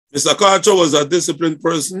Mr. Cacho was a disciplined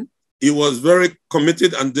person. He was very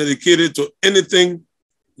committed and dedicated to anything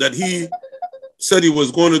that he said he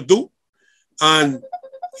was going to do. And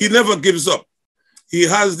he never gives up. He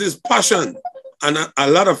has this passion and a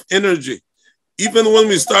lot of energy. Even when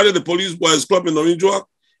we started the Police Boys Club in Orange Walk,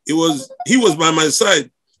 he was by my side.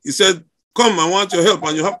 He said, come, I want your help,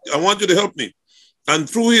 and I want you to help me. And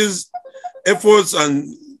through his efforts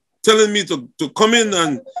and telling me to come in,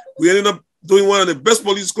 and we ended up doing one of the best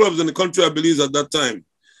police clubs in the country, I believe, at that time.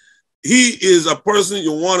 He is a person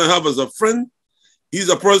you want to have as a friend. He's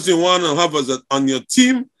a person you want to have on your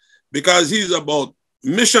team, because he's about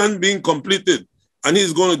mission being completed, and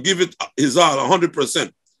he's going to give it his all,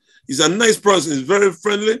 100%. He's a nice person. He's very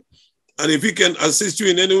friendly, and if he can assist you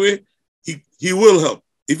in any way, he will help.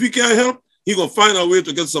 If he can't help, he's going to find a way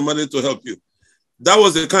to get somebody to help you. That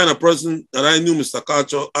was the kind of person that I knew Mr.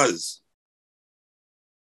 Cacho as.